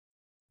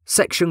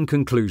Section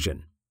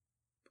Conclusion.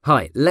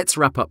 Hi, let's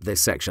wrap up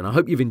this section. I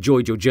hope you've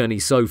enjoyed your journey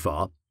so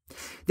far.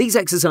 These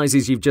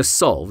exercises you've just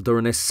solved are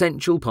an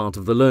essential part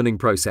of the learning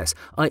process.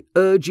 I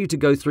urge you to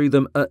go through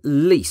them at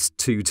least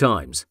 2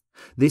 times.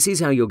 This is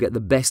how you'll get the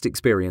best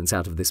experience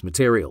out of this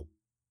material.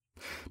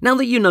 Now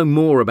that you know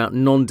more about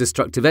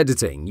non-destructive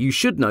editing, you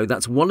should know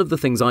that's one of the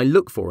things I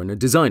look for in a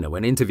designer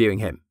when interviewing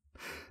him.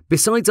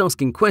 Besides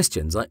asking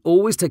questions, I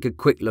always take a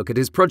quick look at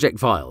his project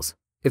files.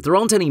 If there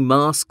aren't any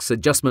masks,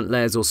 adjustment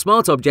layers or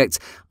smart objects,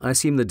 I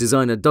assume the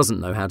designer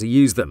doesn't know how to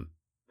use them.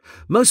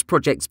 Most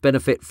projects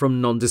benefit from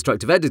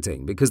non-destructive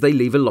editing because they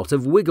leave a lot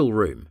of wiggle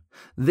room.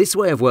 This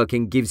way of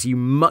working gives you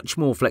much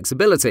more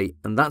flexibility,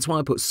 and that's why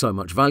I put so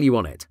much value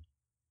on it.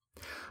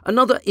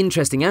 Another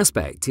interesting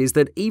aspect is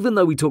that even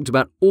though we talked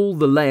about all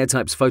the layer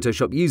types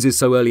Photoshop uses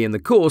so early in the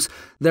course,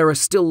 there are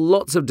still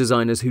lots of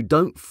designers who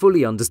don't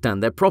fully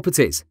understand their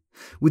properties.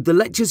 With the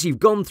lectures you've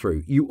gone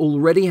through, you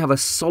already have a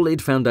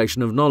solid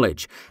foundation of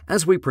knowledge.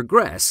 As we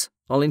progress,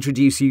 I'll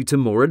introduce you to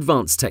more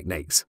advanced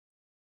techniques.